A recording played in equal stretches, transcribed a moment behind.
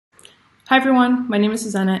Hi everyone, my name is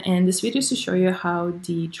Susanna and this video is to show you how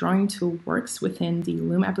the drawing tool works within the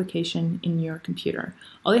Loom application in your computer.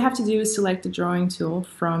 All you have to do is select the drawing tool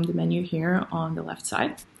from the menu here on the left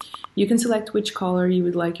side. You can select which color you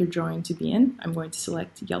would like your drawing to be in. I'm going to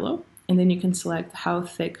select yellow, and then you can select how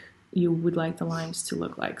thick you would like the lines to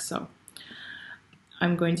look like. So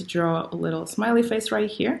I'm going to draw a little smiley face right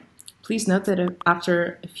here. Please note that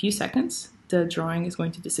after a few seconds, the drawing is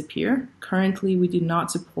going to disappear. Currently, we do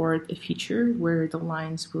not support a feature where the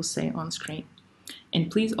lines will stay on screen.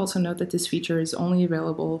 And please also note that this feature is only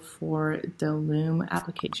available for the Loom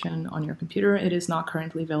application on your computer. It is not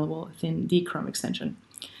currently available within the Chrome extension.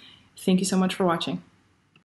 Thank you so much for watching.